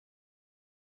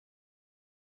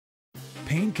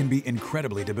Pain can be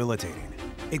incredibly debilitating.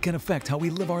 It can affect how we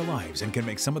live our lives and can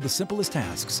make some of the simplest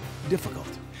tasks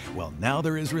difficult. Well, now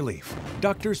there is relief.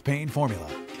 Doctor's Pain Formula.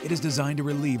 It is designed to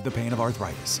relieve the pain of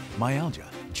arthritis, myalgia,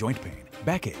 joint pain,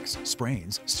 backaches,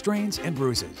 sprains, strains, and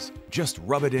bruises. Just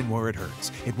rub it in where it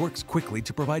hurts. It works quickly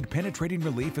to provide penetrating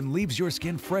relief and leaves your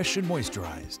skin fresh and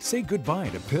moisturized. Say goodbye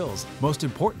to pills. Most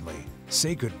importantly,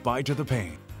 say goodbye to the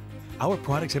pain. Our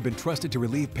products have been trusted to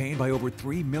relieve pain by over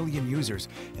 3 million users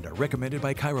and are recommended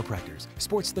by chiropractors,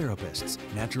 sports therapists,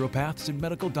 naturopaths, and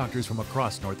medical doctors from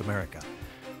across North America.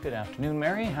 Good afternoon,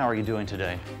 Mary. How are you doing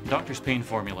today? Doctor's Pain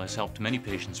Formula has helped many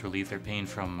patients relieve their pain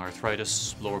from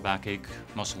arthritis, lower backache,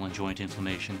 muscle and joint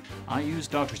inflammation. I use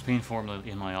Doctor's Pain Formula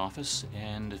in my office,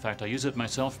 and in fact I use it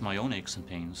myself for my own aches and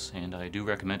pains, and I do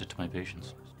recommend it to my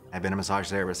patients. I've been a massage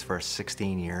therapist for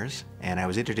 16 years, and I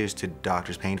was introduced to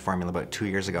Doctor's Pain Formula about 2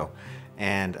 years ago,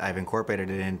 and I've incorporated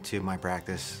it into my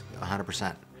practice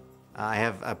 100%. I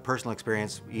have a personal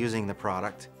experience using the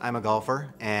product. I'm a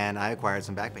golfer, and I acquired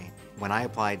some back pain. When I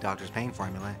applied Doctor's Pain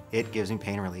Formula, it gives me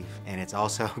pain relief, and it's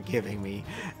also giving me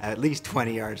at least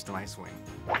 20 yards to my swing.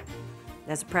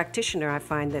 As a practitioner, I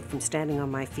find that from standing on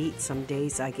my feet, some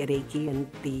days I get achy, and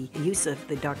the use of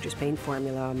the Doctor's Pain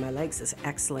Formula on my legs is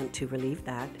excellent to relieve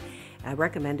that. I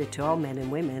recommend it to all men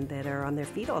and women that are on their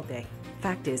feet all day.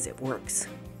 Fact is, it works.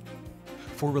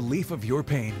 For relief of your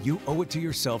pain, you owe it to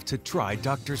yourself to try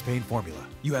Doctor's Pain Formula.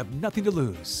 You have nothing to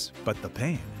lose but the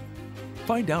pain.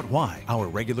 Find out why our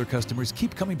regular customers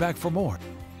keep coming back for more.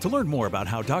 To learn more about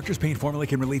how Doctor's Pain Formula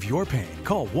can relieve your pain,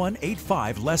 call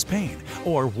 1-85-LESS-PAIN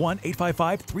or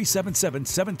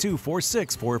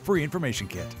 1-855-377-7246 for a free information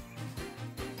kit.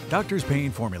 Doctor's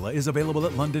Pain Formula is available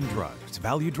at London Drugs,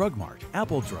 Value Drug Mart,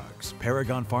 Apple Drugs,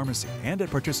 Paragon Pharmacy, and at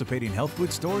participating health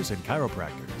food stores and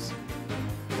chiropractors.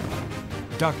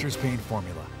 Doctor's Pain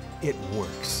Formula. It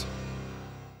works.